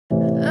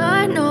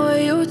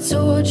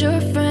told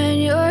your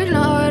friend you're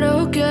not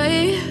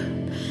okay?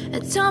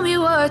 And tell me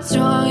what's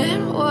wrong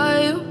and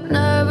why you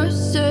never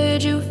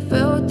said you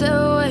felt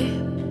that way.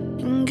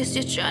 And guess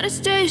you're trying to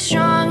stay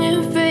strong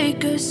and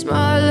fake a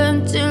smile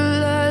until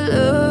I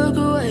look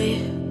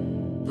away.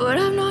 But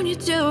I've known you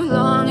too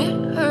long,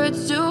 it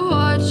hurts to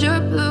watch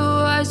your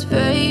blue eyes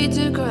fade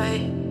to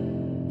gray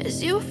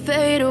as you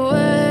fade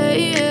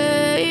away,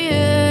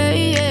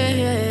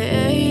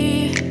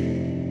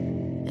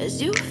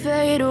 as you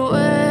fade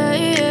away.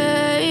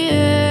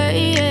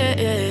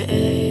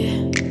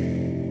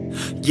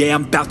 Yeah,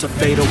 I'm about to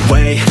fade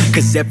away,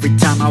 cause every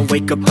time I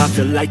wake up I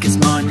feel like it's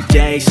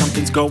Monday.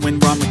 Something's going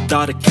wrong with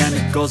all the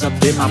chemicals up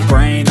in my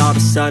brain. All of a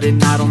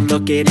sudden I don't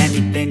look at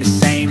anything the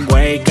same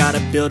way.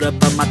 Gotta build up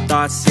of my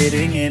thoughts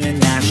sitting in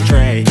an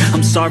ashtray.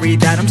 I'm sorry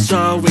that I'm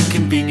so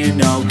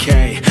inconvenient,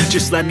 okay?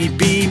 Just let me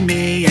be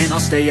me and I'll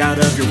stay out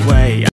of your way.